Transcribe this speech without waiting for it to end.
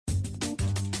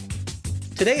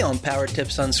Today on Power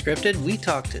Tips Unscripted, we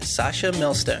talk to Sasha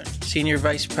Millstone, Senior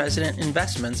Vice President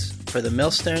Investments for the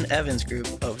Millstone Evans Group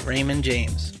of Raymond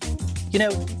James. You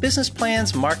know, business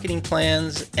plans, marketing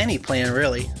plans, any plan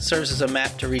really, serves as a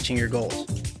map to reaching your goals.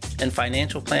 And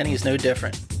financial planning is no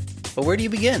different. But where do you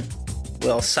begin?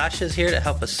 Well, Sasha's here to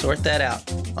help us sort that out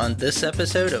on this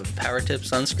episode of Power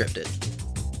Tips Unscripted.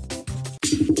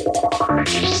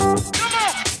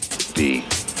 Be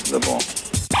the ball.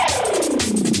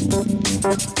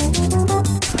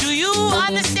 Do you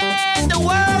understand the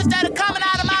words that are coming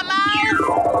out of my mouth?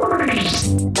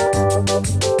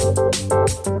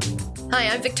 Hi,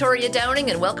 I'm Victoria Downing,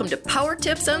 and welcome to Power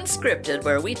Tips Unscripted,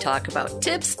 where we talk about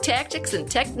tips, tactics, and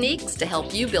techniques to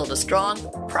help you build a strong,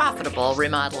 profitable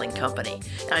remodeling company.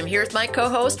 I'm here with my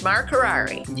co-host, Mark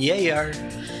Harari. Yeah, you are.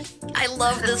 I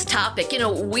love this topic. You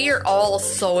know, we're all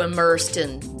so immersed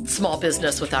in small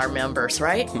business with our members,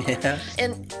 right? Yeah.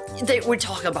 And we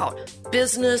talk about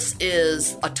business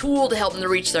is a tool to help them to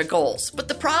reach their goals. But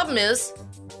the problem is,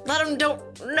 a lot of them don't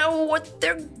know what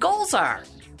their goals are.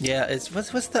 Yeah, it's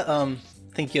what's the I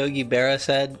think Yogi Berra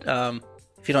said,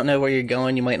 if you don't know where you're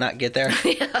going, you might not get there.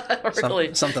 Yeah,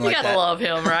 really. Something like that. You gotta love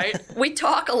him, right? We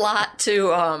talk a lot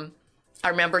to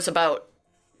our members about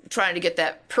trying to get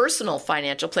that personal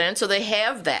financial plan so they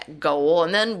have that goal,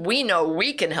 and then we know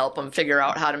we can help them figure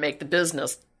out how to make the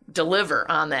business deliver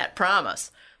on that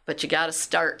promise. But you got to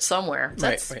start somewhere.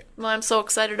 That's right. why I'm so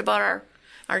excited about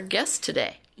our guest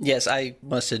today. Yes, I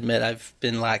must admit I've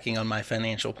been lacking on my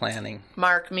financial planning.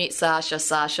 Mark, meet Sasha.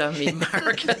 Sasha, meet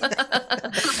Mark.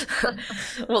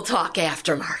 We'll talk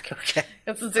after, Mark. Okay.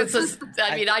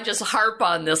 I just harp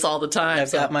on this all the time.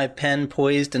 I've got my pen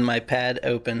poised and my pad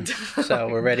open, so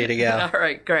we're ready to go. All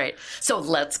right, great. So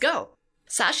let's go.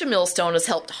 Sasha Millstone has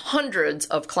helped hundreds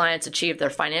of clients achieve their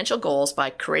financial goals by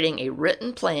creating a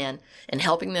written plan and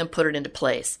helping them put it into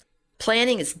place.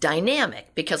 Planning is dynamic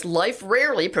because life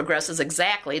rarely progresses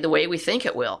exactly the way we think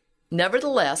it will.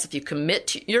 Nevertheless, if you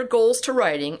commit your goals to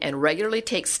writing and regularly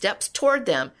take steps toward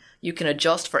them, you can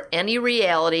adjust for any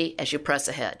reality as you press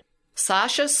ahead.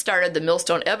 Sasha started the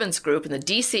Millstone Evans Group in the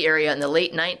D.C. area in the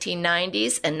late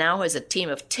 1990s and now has a team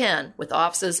of 10 with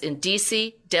offices in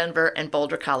D.C., Denver, and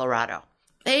Boulder, Colorado.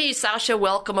 Hey, Sasha,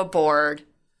 welcome aboard.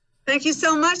 Thank you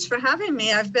so much for having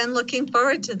me. I've been looking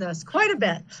forward to this quite a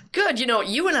bit. Good. You know,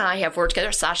 you and I have worked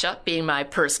together, Sasha being my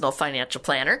personal financial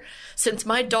planner, since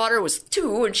my daughter was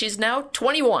 2 and she's now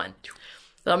 21.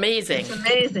 Amazing. It's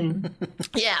amazing.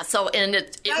 Yeah, so, and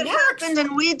it that works. happened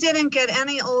and we didn't get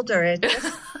any older. It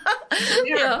just,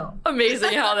 yeah,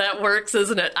 amazing how that works,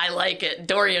 isn't it? I like it.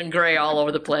 Dorian Gray all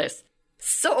over the place.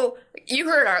 So you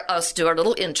heard us do our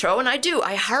little intro, and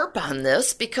I harp on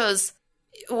this because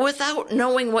without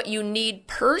knowing what you need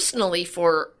personally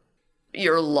for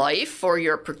your life, for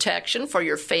your protection, for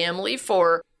your family,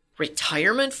 for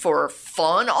retirement, for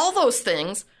fun, all those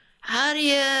things, how do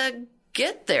you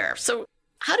get there? So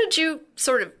how did you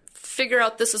sort of figure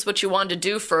out this is what you wanted to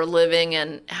do for a living,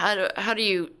 and how do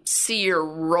you see your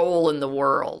role in the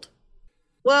world?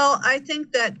 Well, I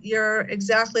think that you're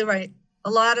exactly right. A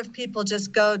lot of people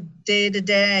just go day to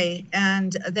day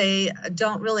and they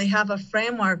don't really have a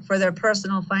framework for their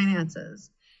personal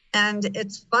finances. And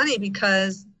it's funny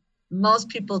because most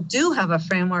people do have a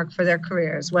framework for their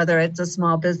careers, whether it's a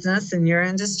small business in your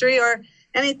industry or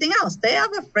anything else. They have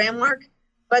a framework,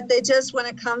 but they just, when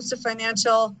it comes to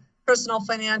personal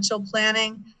financial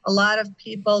planning, a lot of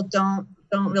people don't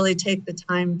really take the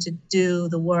time to do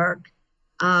the work.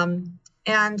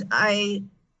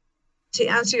 To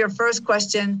answer your first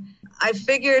question, I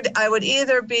figured I would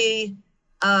either be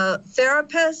a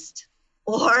therapist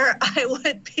or I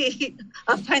would be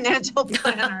a financial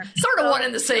planner. Sort of one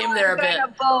and the same there a bit.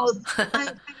 I'm kind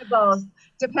of both.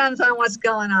 Depends on what's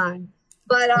going on.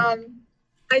 But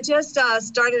I just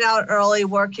started out early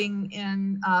working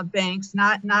in banks,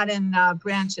 not in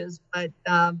branches, but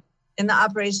in the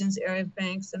operations area of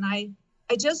banks. And I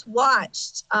just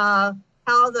watched how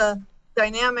the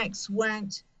dynamics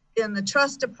went in the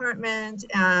trust department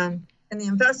and in the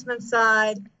investment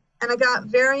side. And I got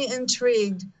very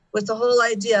intrigued with the whole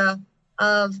idea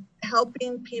of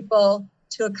helping people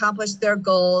to accomplish their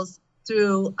goals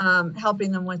through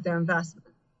helping them with their investment.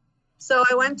 So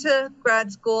I went to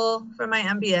grad school for my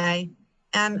MBA,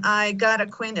 and I got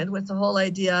acquainted with the whole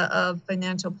idea of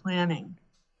financial planning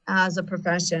as a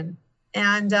profession.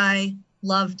 And I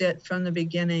loved it from the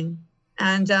beginning.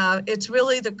 And it's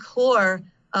really the core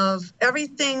of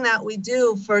everything that we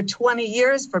do for 20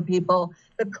 years for people.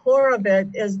 The core of it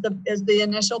is the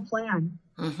initial plan.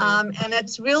 Mm-hmm. And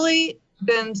it's really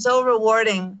been so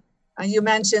rewarding. You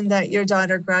mentioned that your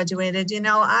daughter graduated. You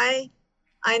know, I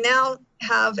I now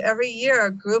have every year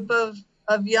a group of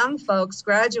young folks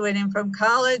graduating from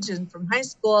college and from high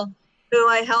school who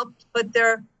I helped put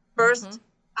their first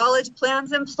college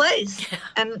plans in place.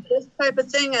 And this type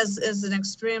of thing is an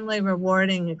extremely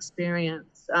rewarding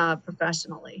experience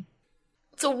professionally.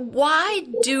 So why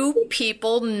do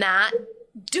people not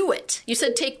do it? You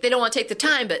said they don't want to take the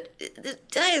time, but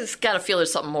I just got to feel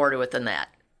there's something more to it than that.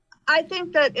 I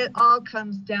think that it all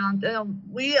comes down to,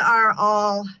 we are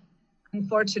all,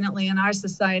 unfortunately, in our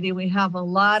society, we have a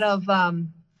lot of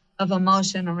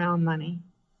emotion around money.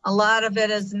 A lot of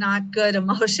it is not good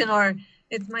emotion, or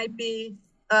it might be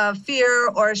fear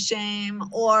or shame,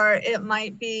 or it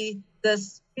might be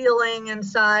this feeling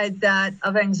inside that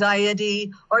of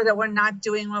anxiety, or that we're not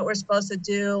doing what we're supposed to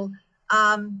do.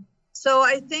 So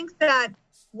I think that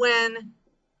when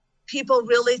people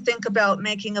really think about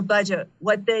making a budget,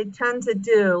 what they tend to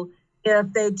do,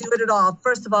 if they do it at all,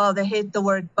 first of all, they hate the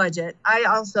word budget. I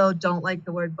also don't like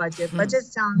the word budget. Budget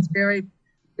sounds very,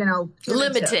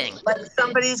 limiting. Like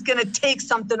somebody's going to take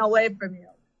something away from you.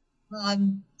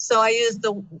 So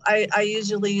I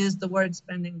usually use the word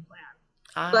spending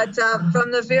plan. But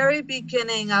from the very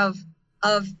beginning of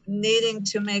needing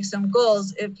to make some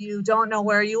goals, if you don't know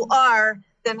where you are,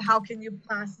 then how can you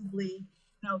possibly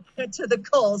get to the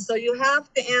goals? So you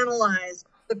have to analyze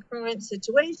the current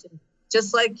situation,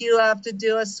 just like you have to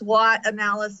do a SWOT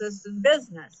analysis in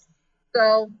business.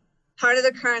 So part of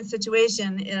the current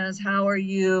situation is, how are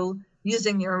you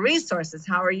using your resources?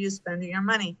 How are you spending your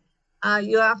money?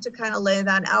 You have to kind of lay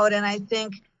that out. And I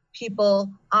think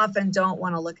people often don't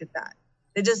want to look at that.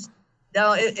 They just,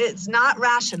 it's not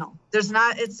rational.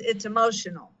 It's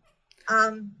emotional.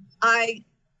 I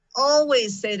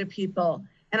always say to people,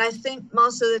 and I think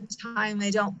most of the time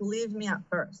they don't believe me at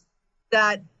first,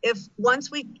 that if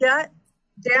once we get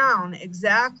down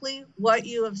exactly what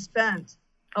you have spent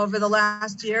over the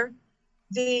last year,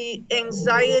 the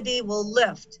anxiety will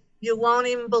lift. You won't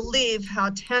even believe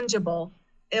how tangible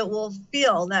it will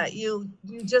feel, that you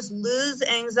just lose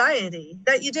anxiety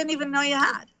that you didn't even know you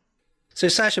had. So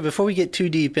Sasha, before we get too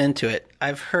deep into it,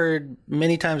 I've heard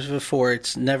many times before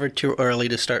it's never too early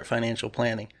to start financial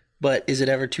planning, but is it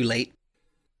ever too late?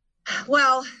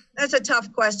 Well, that's a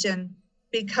tough question,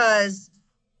 because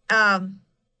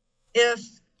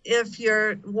if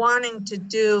you're wanting to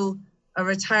do a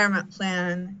retirement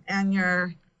plan and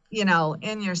you're, in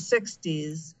your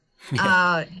 60s,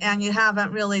 and you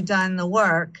haven't really done the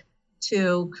work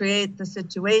to create the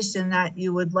situation that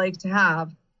you would like to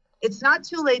have, it's not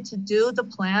too late to do the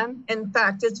plan. In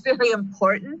fact, it's very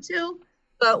important to,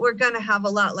 but we're going to have a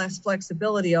lot less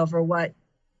flexibility over what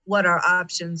our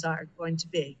options are going to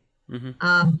be.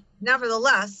 Mm-hmm.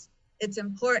 Nevertheless, it's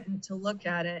important to look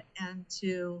at it and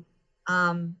to,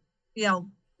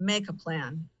 make a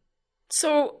plan.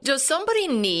 So does somebody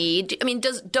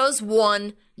does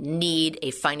one need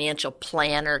a financial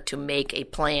planner to make a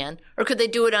plan, or could they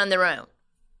do it on their own?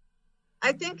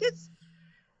 I think it's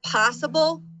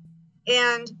possible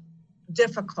and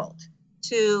difficult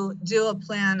to do a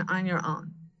plan on your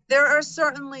own. There are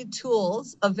certainly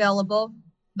tools available,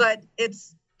 but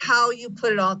it's how you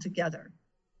put it all together.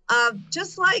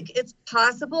 Just like it's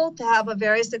possible to have a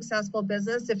very successful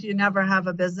business if you never have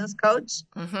a business coach.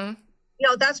 Mm-hmm.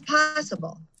 That's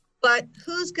possible. But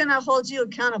who's going to hold you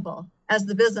accountable as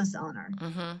the business owner?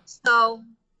 Mm-hmm. So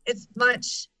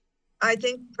I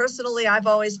think personally, I've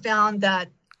always found that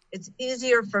it's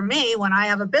easier for me when I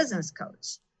have a business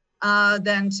coach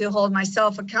than to hold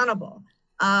myself accountable.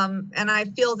 And I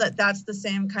feel that that's the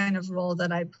same kind of role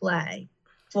that I play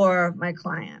for my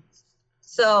clients.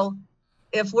 So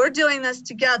if we're doing this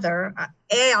together,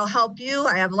 A, I'll help you.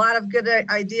 I have a lot of good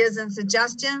ideas and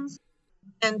suggestions.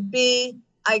 And B,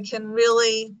 I can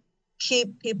really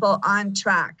keep people on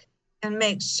track and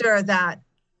make sure that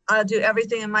I'll do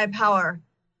everything in my power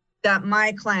that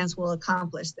my clients will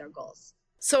accomplish their goals.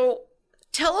 So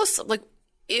tell us,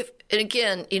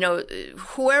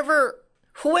 whoever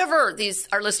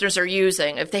our listeners are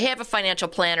using, if they have a financial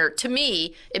planner, to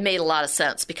me, it made a lot of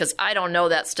sense, because I don't know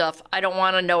that stuff. I don't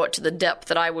want to know it to the depth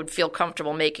that I would feel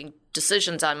comfortable making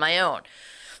decisions on my own.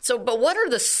 So, but what are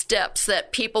the steps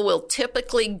that people will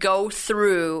typically go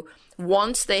through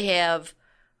once they have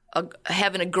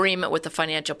an agreement with the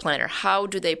financial planner? How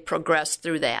do they progress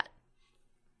through that?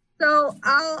 So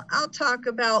I'll talk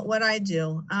about what I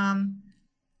do.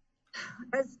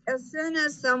 As soon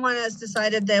as someone has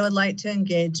decided they would like to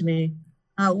engage me,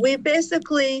 we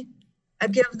basically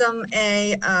give them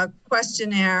a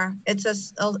questionnaire.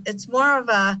 It's more of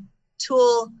a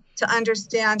tool to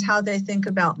understand how they think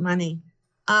about money.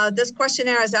 This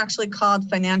questionnaire is actually called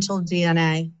Financial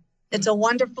DNA. It's a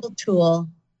wonderful tool.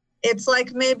 It's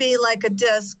like maybe like a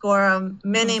DISC or a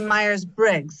mini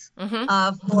Myers-Briggs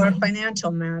for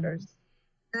financial matters.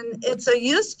 And it's a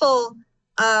useful,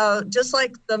 just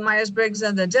like the Myers-Briggs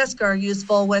and the DISC are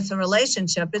useful with a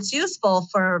relationship, it's useful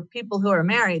for people who are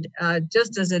married,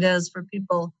 just as it is for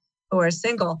people who are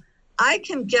single. I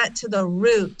can get to the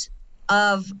root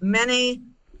of many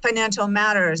financial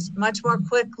matters much more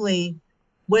quickly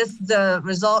with the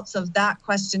results of that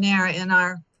questionnaire in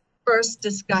our first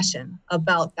discussion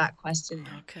about that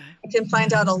questionnaire. Okay. I can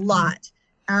find out a lot.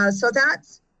 So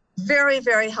that's very,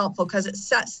 very helpful because it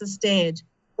sets the stage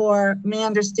for me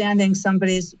understanding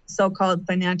somebody's so-called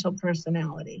financial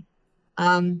personality.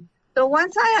 So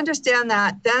once I understand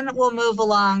that, then we'll move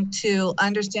along to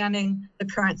understanding the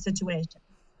current situation.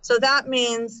 So that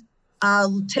means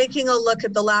taking a look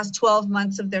at the last 12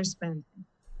 months of their spending,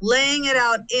 laying it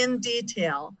out in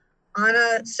detail on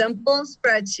a simple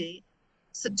spreadsheet,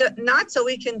 so not so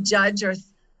we can judge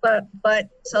but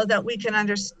so that we can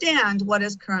understand what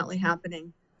is currently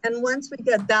happening. And once we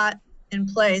get that in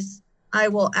place, I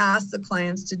will ask the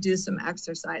clients to do some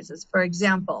exercises. For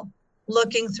example,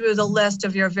 looking through the list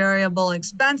of your variable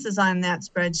expenses on that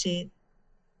spreadsheet,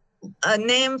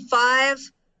 name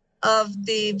 5 of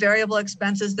the variable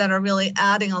expenses that are really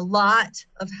adding a lot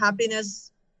of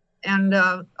happiness and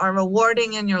are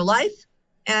rewarding in your life.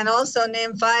 And also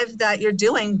name 5 that you're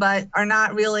doing but are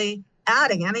not really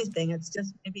adding anything. It's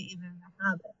just maybe even a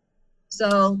habit.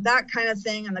 So that kind of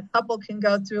thing, and the couple can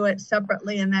go through it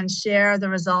separately and then share the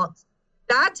results.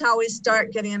 That's how we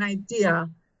start getting an idea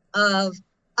of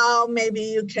how maybe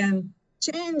you can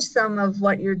change some of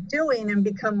what you're doing and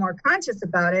become more conscious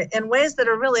about it in ways that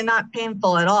are really not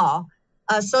painful at all,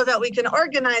 so that we can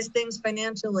organize things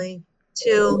financially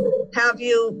to have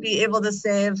you be able to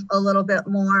save a little bit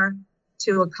more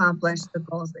to accomplish the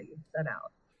goals that you've set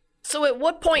out. So at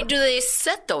what point do they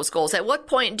set those goals? At what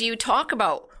point do you talk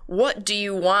about what do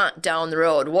you want down the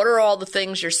road? What are all the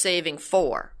things you're saving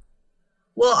for?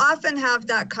 We'll often have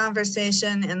that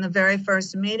conversation in the very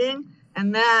first meeting,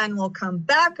 and then we'll come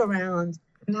back around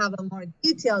and have a more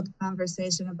detailed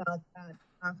conversation about that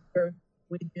after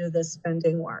we do the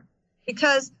spending work.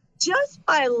 Because just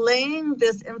by laying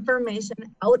this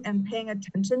information out and paying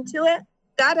attention to it,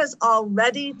 that has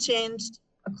already changed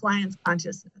a client's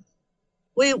consciousness.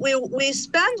 We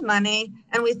spend money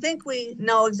and we think we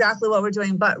know exactly what we're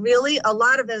doing, but really a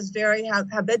lot of it is very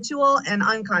habitual and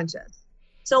unconscious.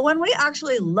 So when we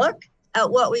actually look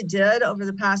at what we did over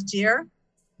the past year,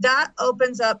 that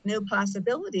opens up new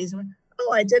possibilities.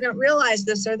 Oh, I didn't realize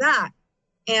this or that.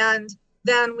 And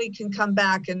then we can come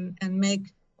back and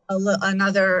make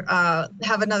another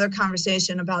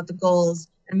conversation about the goals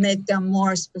and make them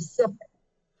more specific.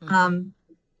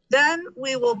 Then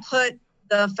we will put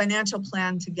the financial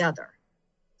plan together.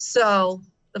 So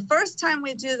the first time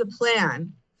we do the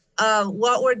plan,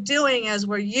 what we're doing is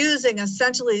we're using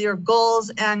essentially your goals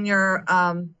and your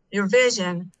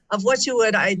vision of what you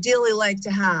would ideally like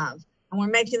to have. And we're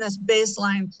making this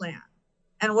baseline plan.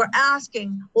 And we're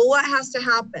asking, well, what has to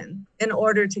happen in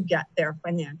order to get there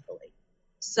financially?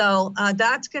 So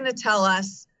that's going to tell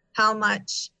us how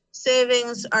much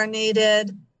savings are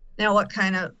needed, what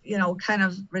kind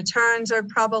of returns are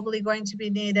probably going to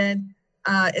be needed.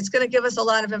 It's going to give us a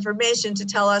lot of information to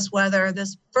tell us whether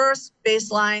this first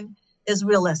baseline is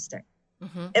realistic.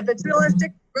 If it's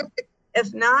realistic, perfect.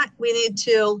 If not, we need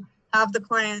to have the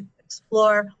client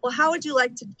explore, well, how would you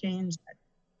like to change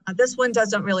it? This one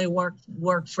doesn't really work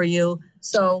for you.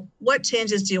 So what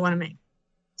changes do you want to make?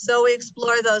 So we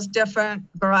explore those different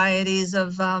varieties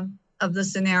of the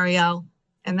scenario.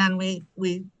 And then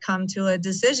we come to a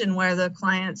decision where the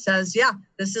client says, yeah,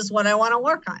 this is what I want to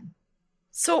work on.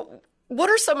 So what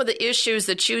are some of the issues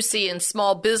that you see in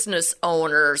small business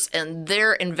owners and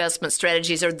their investment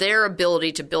strategies or their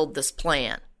ability to build this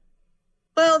plan?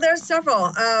 Well, there's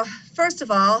several. First of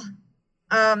all,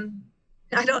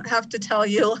 I don't have to tell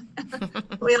you.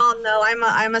 We all know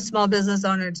I'm a small business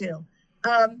owner too.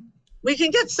 We can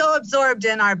get so absorbed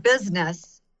in our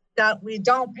business that we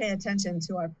don't pay attention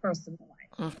to our personal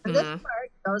life. And this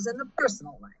part goes in the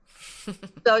personal life.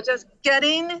 So just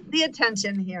getting the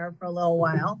attention here for a little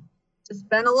while, to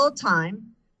spend a little time,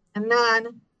 and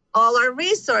then all our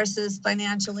resources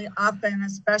financially, often,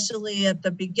 especially at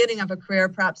the beginning of a career,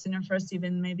 perhaps in your first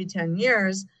even maybe 10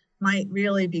 years, might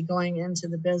really be going into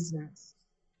the business.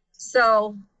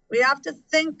 So we have to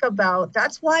think about,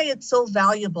 that's why it's so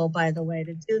valuable, by the way,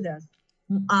 to do this.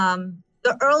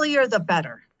 The earlier, the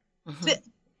better. The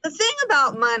thing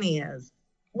about money is,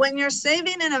 when you're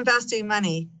saving and investing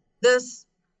money, this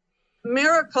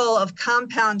miracle of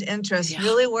compound interest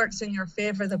really works in your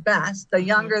favor the best, the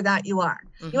younger that you are.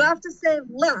 You have to save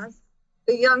less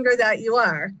the younger that you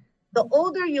are. The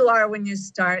older you are when you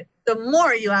start, the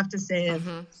more you have to save.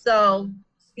 So,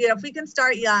 if we can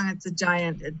start young, it's a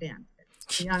giant advantage.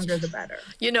 The younger, the better.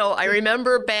 I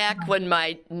remember back when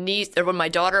my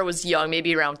daughter was young,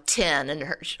 maybe around 10,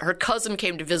 and her cousin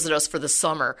came to visit us for the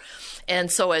summer. And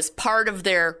so as part of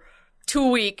their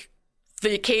 2-week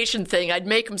vacation thing, I'd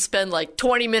make them spend like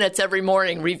 20 minutes every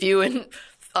morning reviewing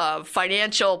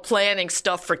financial planning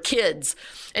stuff for kids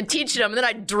and teaching them. And then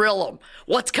I'd drill them.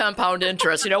 What's compound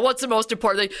interest? What's the most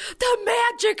important thing? The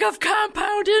magic of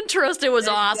compound interest. It was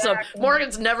awesome.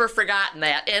 Morgan's never forgotten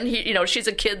that. And she's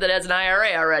a kid that has an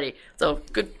IRA already. So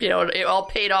good, it all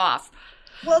paid off.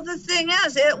 Well, the thing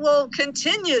is, it will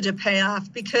continue to pay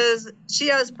off because she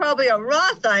has probably a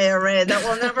Roth IRA that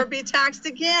will never be taxed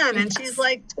again. And she's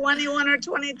like 21 or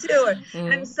 22.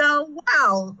 And so,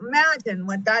 wow, imagine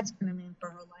what that's going to mean for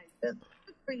her life. It's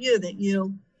good for you that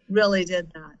you really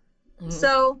did that.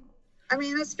 So,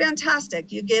 it's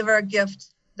fantastic. You gave her a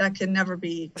gift that can never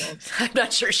be equaled. I'm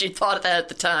not sure she thought of that at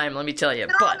the time, let me tell you.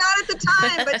 No, not at the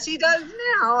time, but she does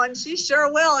now. And she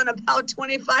sure will in about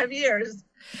 25 years.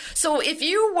 So if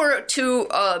you were to,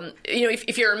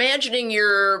 if you're imagining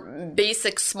your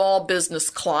basic small business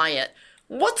client,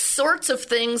 what sorts of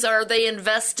things are they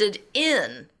invested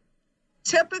in?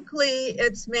 Typically,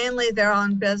 it's mainly their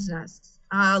own business.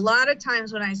 A lot of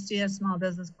times when I see a small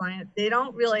business client, they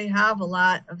don't really have a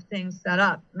lot of things set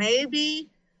up. Maybe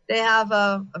they have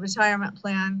a retirement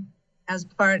plan as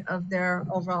part of their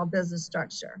overall business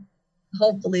structure.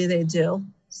 Hopefully they do.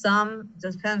 Some,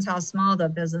 depends how small the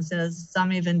business is,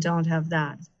 some even don't have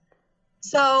that.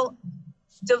 So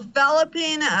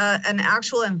developing an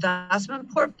actual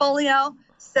investment portfolio,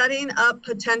 setting up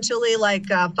potentially like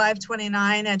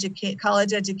 529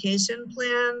 college education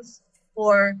plans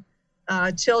for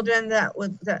children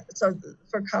so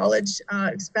for college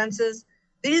expenses.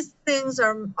 These things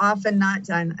are often not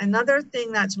done. Another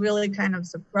thing that's really kind of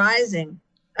surprising,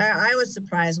 I was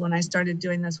surprised when I started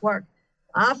doing this work.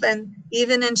 Often,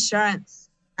 even insurance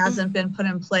hasn't been put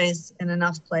in place in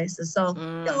enough places. So,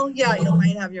 you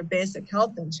might have your basic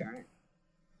health insurance.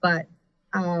 But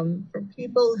for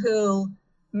people who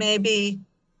maybe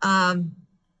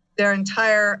their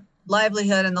entire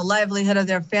livelihood and the livelihood of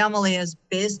their family is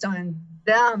based on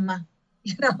them,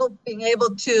 being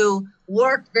able to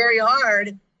work very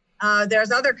hard,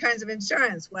 there's other kinds of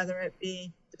insurance, whether it be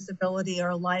disability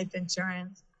or life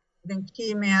insurance, even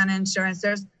key man insurance.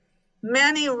 There's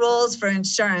many roles for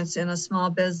insurance in a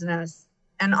small business,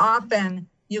 and often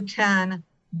you can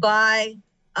buy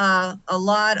a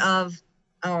large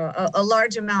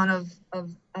amount of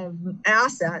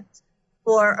assets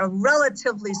for a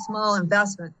relatively small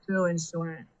investment through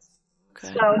insurance.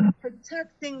 Okay. So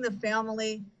protecting the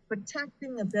family,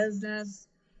 protecting the business,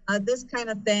 this kind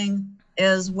of thing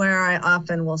is where I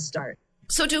often will start.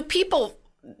 So do people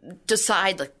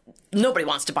decide, like, nobody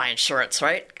wants to buy insurance,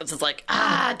 right? Because it's like,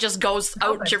 it just goes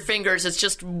out your fingers. It's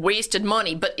just wasted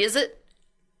money. But is it?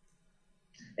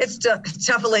 It's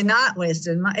definitely not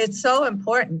wasted money. It's so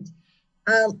important.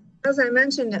 As I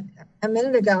mentioned a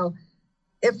minute ago,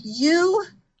 if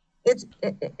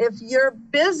your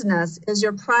business is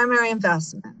your primary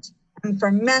investment, and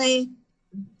for many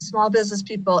small business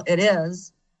people it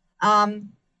is,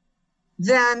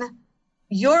 then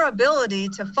your ability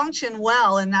to function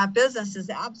well in that business is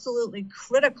absolutely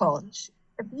critical.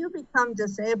 If you become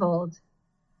disabled,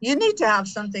 you need to have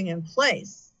something in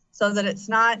place so that it's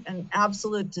not an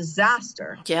absolute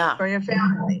disaster for your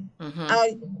family.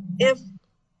 If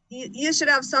you should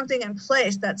have something in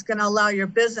place that's going to allow your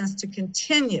business to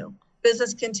continue.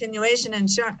 Business continuation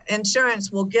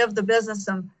insurance will give the business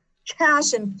some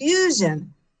cash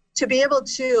infusion to be able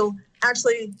to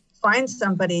actually find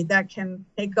somebody that can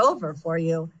take over for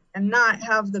you and not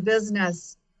have the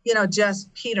business,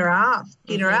 just peter out.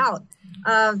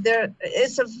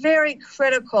 It's a very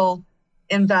critical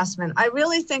investment. I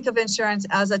really think of insurance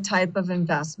as a type of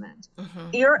investment.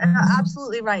 You're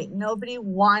absolutely right. Nobody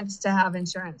wants to have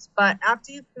insurance, but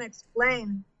after you can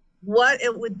explain what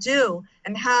it would do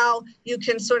and how you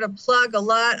can sort of plug a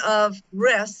lot of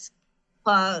risk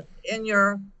in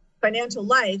your financial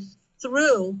life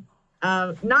through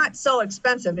not so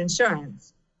expensive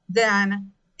insurance,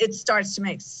 then it starts to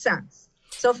make sense.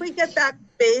 So if we get that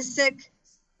basic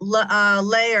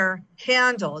layer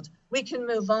handled, we can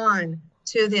move on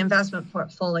to the investment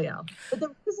portfolio. But the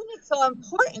reason it's so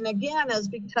important, again, is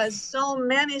because so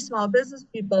many small business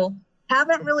people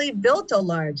haven't really built a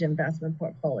large investment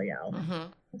portfolio,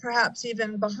 perhaps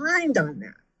even behind on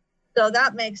that. So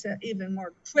that makes it even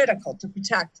more critical to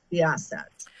protect the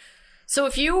assets. So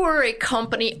if you were a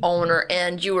company owner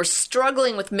and you were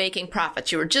struggling with making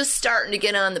profits, you were just starting to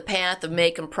get on the path of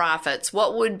making profits,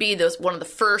 what would be one of the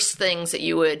first things that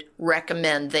you would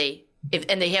recommend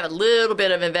and they have a little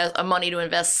bit of money to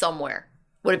invest somewhere?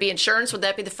 Would it be insurance? Would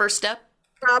that be the first step?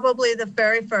 Probably the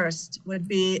very first would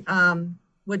be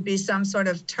some sort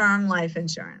of term life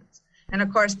insurance. And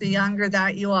of course, the younger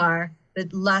that you are, the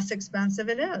less expensive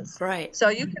it is. Right. So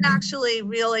you can actually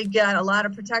really get a lot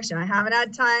of protection. I haven't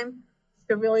had time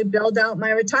to really build out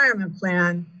my retirement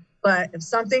plan, but if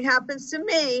something happens to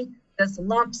me, this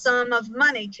lump sum of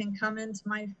money can come into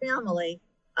my family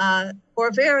for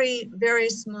a very, very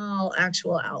small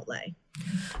actual outlay.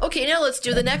 Okay, now let's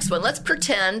do the next one. Let's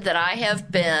pretend that I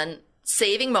have been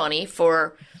saving money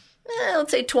for,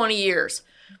 let's say 20 years.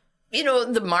 You know,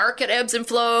 the market ebbs and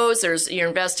flows. You're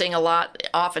investing a lot,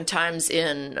 oftentimes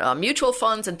in mutual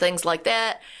funds and things like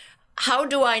that. How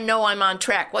do I know I'm on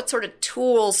track? What sort of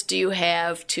tools do you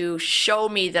have to show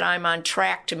me that I'm on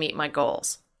track to meet my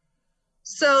goals?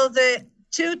 So the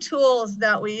two tools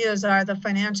that we use are the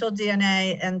Financial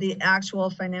DNA and the actual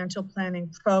financial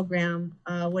planning program,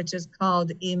 which is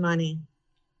called eMoney.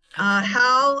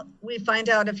 How we find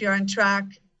out if you're on track,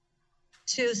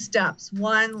 two steps.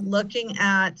 One, looking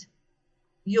at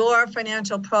your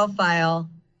financial profile.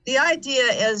 The idea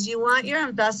is you want your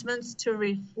investments to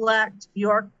reflect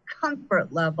your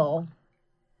comfort level,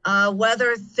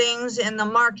 whether things in the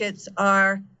markets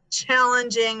are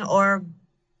challenging or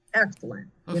excellent.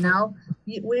 You know,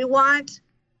 we want,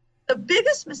 the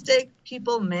biggest mistake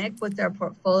people make with their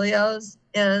portfolios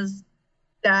is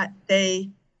that they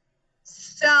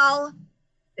sell,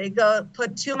 they go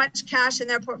put too much cash in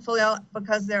their portfolio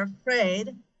because they're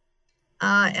afraid.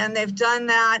 And they've done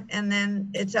that, and then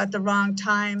it's at the wrong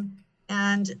time,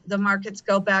 and the markets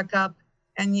go back up,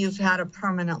 and you've had a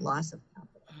permanent loss of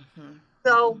capital.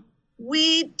 So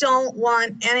we don't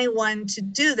want anyone to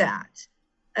do that.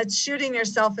 It's shooting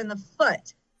yourself in the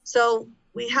foot. So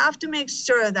we have to make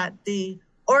sure that the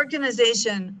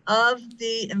organization of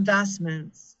the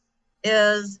investments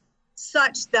is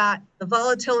such that the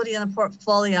volatility in the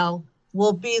portfolio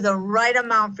will be the right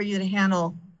amount for you to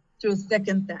handle through thick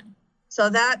and thin. So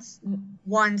that's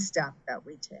one step that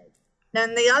we take.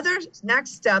 Then the other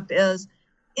next step is,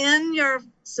 in your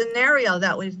scenario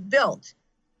that we've built,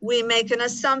 we make an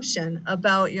assumption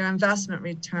about your investment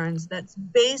returns that's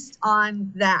based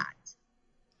on that.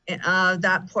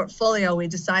 That portfolio we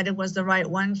decided was the right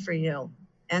one for you.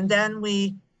 And then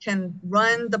we can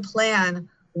run the plan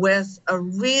with a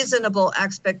reasonable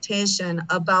expectation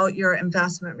about your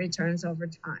investment returns over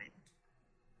time.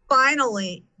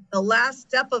 Finally, the last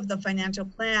step of the financial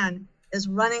plan is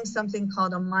running something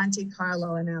called a Monte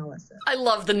Carlo analysis. I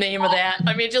love the name of that.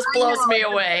 I mean, it just blows me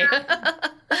away.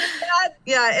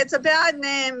 It's a bad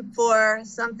name for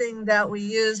something that we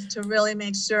use to really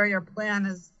make sure your plan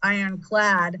is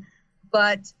ironclad,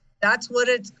 but that's what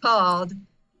it's called.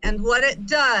 And what it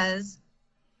does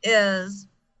is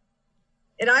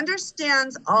it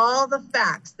understands all the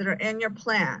facts that are in your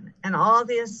plan and all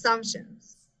the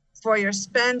assumptions for your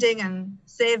spending and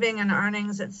saving and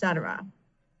earnings, etc.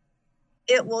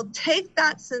 It will take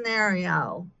that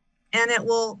scenario and it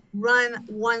will run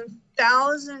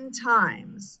 1,000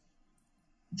 times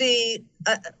a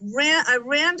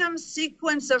random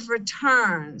sequence of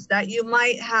returns that you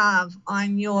might have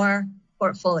on your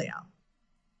portfolio.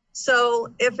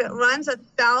 So if it runs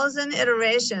 1,000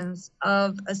 iterations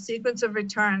of a sequence of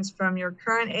returns from your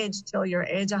current age till your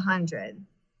age 100,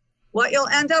 what you'll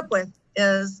end up with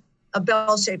is a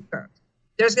bell-shaped curve.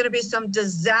 There's going to be some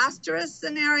disastrous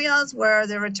scenarios where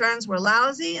the returns were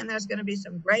lousy, and there's going to be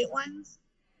some great ones,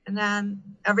 and then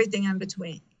everything in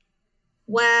between.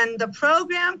 When the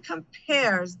program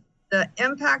compares the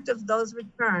impact of those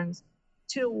returns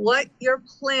to what your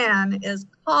plan is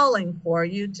calling for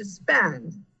you to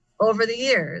spend over the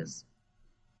years,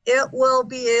 it will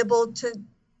be able to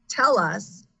tell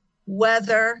us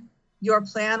whether your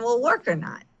plan will work or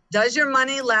not. Does your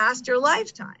money last your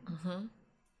lifetime? Mm-hmm.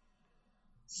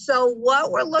 So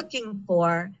what we're looking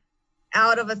for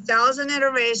out of 1,000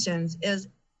 iterations is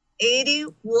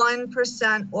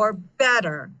 81% or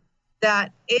better,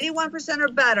 that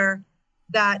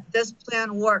this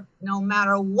plan worked no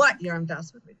matter what your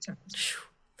investment returns.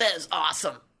 That is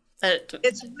awesome.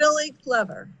 It's really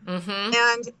clever. Mm-hmm.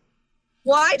 And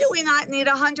why do we not need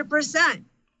 100%?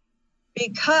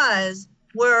 Because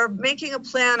we're making a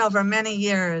plan over many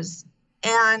years,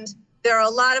 and there are a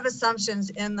lot of assumptions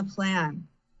in the plan.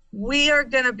 We are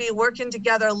going to be working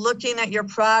together looking at your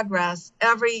progress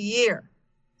every year.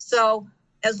 So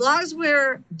as long as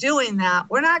we're doing that,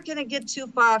 we're not going to get too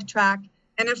far off track.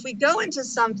 And if we go into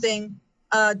something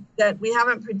that we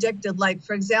haven't predicted, like,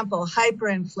 for example,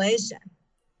 hyperinflation,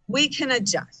 we can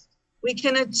adjust. We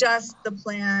can adjust the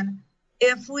plan.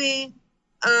 If we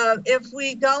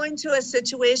go into a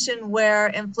situation where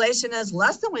inflation is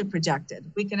less than we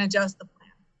projected, we can adjust the plan.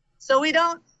 So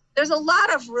there's a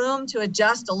lot of room to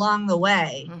adjust along the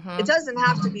way. Mm-hmm. It doesn't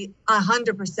have to be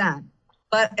 100%,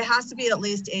 but it has to be at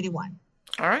least 81.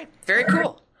 All right. Very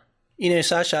cool. You know,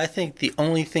 Sasha, I think the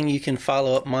only thing you can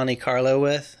follow up Monte Carlo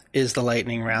with is the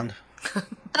lightning round.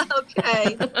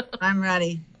 Okay. I'm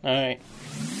ready. All right.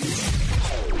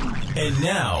 And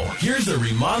now, here's the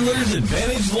Remodeler's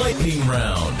Advantage lightning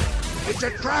round. It's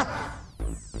a trap!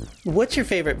 What's your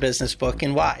favorite business book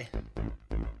and why?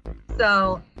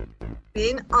 So,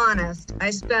 being honest,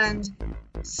 I spend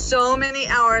so many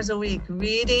hours a week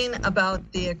reading about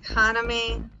the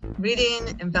economy,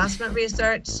 reading investment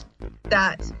research,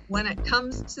 that when it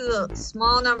comes to the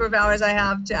small number of hours I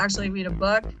have to actually read a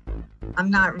book, I'm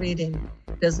not reading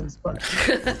business books.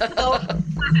 So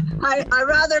I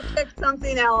rather pick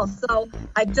something else. So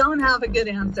I don't have a good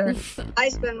answer. I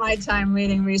spend my time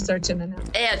reading research and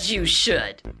analysis. As you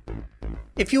should.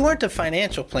 If you weren't a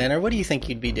financial planner, what do you think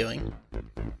you'd be doing?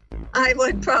 I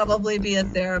would probably be a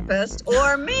therapist,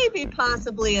 or maybe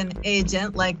possibly an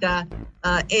agent, like a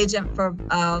agent for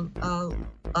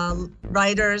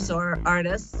writers or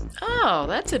artists. Oh,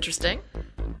 that's interesting.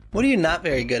 What are you not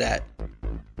very good at?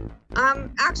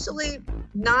 I'm actually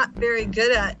not very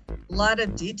good at a lot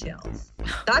of details.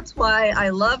 That's why I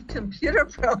love computer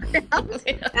programs.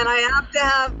 Yeah. And I have to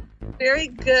have very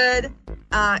good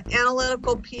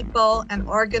analytical people and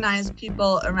organized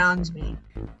people around me.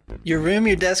 Your room,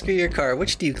 your desk, or your car,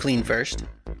 which do you clean first?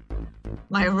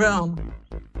 My room.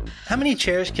 How many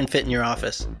chairs can fit in your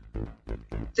office?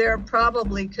 There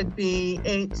probably could be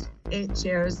eight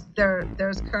chairs.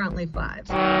 There's currently 5.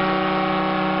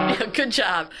 Yeah, good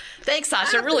job. Thanks,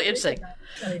 Sasha. Really interesting.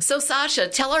 So, Sasha,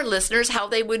 tell our listeners how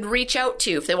they would reach out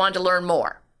to you if they wanted to learn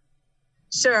more.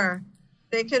 Sure.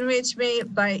 They can reach me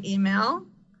by email.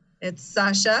 It's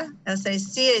Sasha,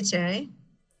 SACHA,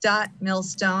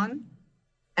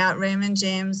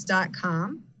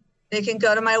 .millstone@raymondjames.com. They can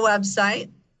go to my website.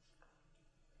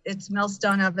 It's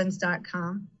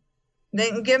millstoneevans.com. They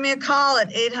can give me a call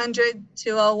at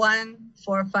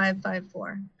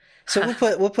 800-201-4554. So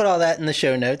we'll put all that in the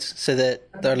show notes so that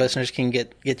our listeners can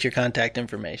get your contact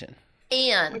information.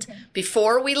 And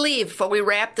before we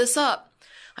wrap this up,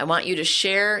 I want you to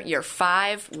share your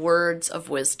 5 words of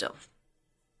wisdom.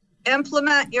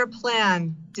 Implement your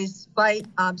plan despite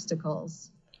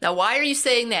obstacles. Now, why are you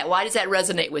saying that? Why does that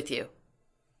resonate with you?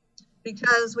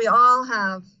 Because we all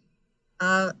have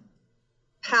a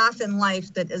path in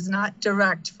life that is not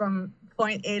direct from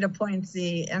point A to point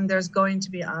Z, and there's going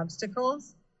to be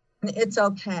obstacles. And it's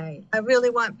okay. I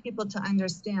really want people to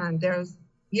understand there's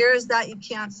years that you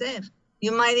can't save.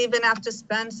 You might even have to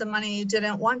spend some money you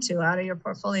didn't want to out of your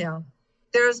portfolio.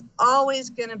 There's always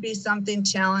going to be something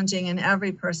challenging in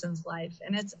every person's life,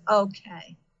 and it's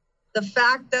okay. The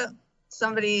fact that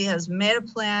somebody has made a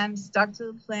plan, stuck to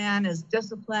the plan, is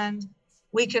disciplined,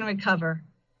 we can recover.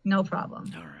 No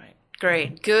problem. All right.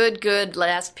 Great. Good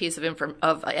last piece of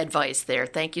advice there.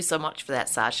 Thank you so much for that,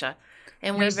 Sasha.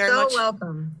 And You're so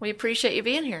welcome. We appreciate you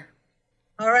being here.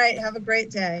 All right. Have a great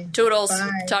day. Toodles.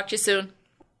 Bye. Talk to you soon.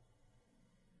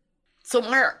 So,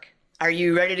 Mark, are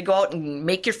you ready to go out and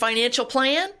make your financial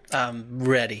plan? I'm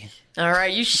ready. All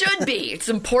right. You should be. It's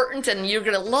important, and you're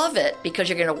going to love it because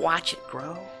you're going to watch it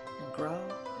grow and grow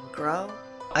and grow.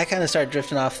 I kind of started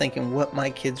drifting off thinking what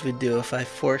my kids would do if I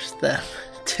forced them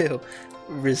to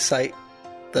recite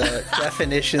the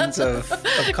definitions of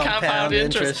compound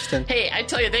interest. And hey, I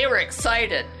tell you, they were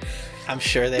excited. I'm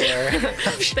sure they are.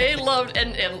 They loved,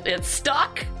 and it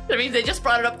stuck. I mean, they just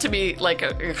brought it up to me like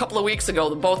a couple of weeks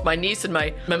ago, both my niece and my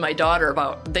daughter,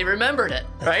 they remembered it,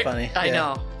 right? That's funny. I Yeah.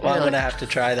 know. Well, I'm going to have to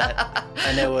try that.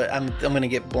 I know I'm going to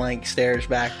get blank stares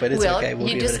back, but it's okay. We'll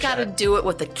you give it a just got to shot. do it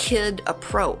with a kid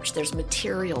approach. There's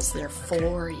materials there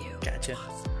for you. Gotcha.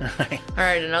 All right. All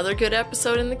right, another good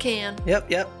episode in the can.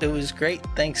 Yep. It was great.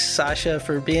 Thanks, Sasha,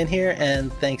 for being here,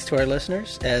 and thanks to our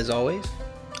listeners, as always.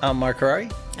 I'm Mark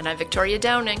Harari. And I'm Victoria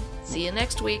Downing. See you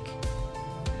next week.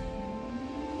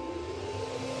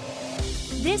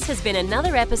 This has been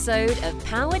another episode of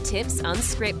Power Tips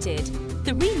Unscripted,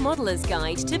 the Remodeler's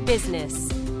Guide to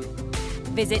Business.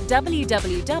 Visit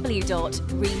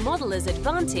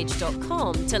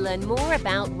www.remodelersadvantage.com to learn more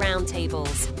about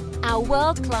Roundtables, our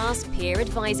world-class peer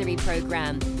advisory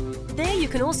program. There you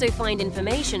can also find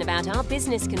information about our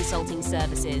business consulting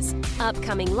services,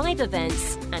 upcoming live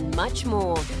events, and much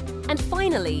more. And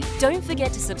finally, don't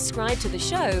forget to subscribe to the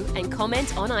show and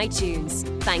comment on iTunes.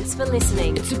 Thanks for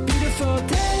listening. It's a beautiful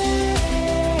day.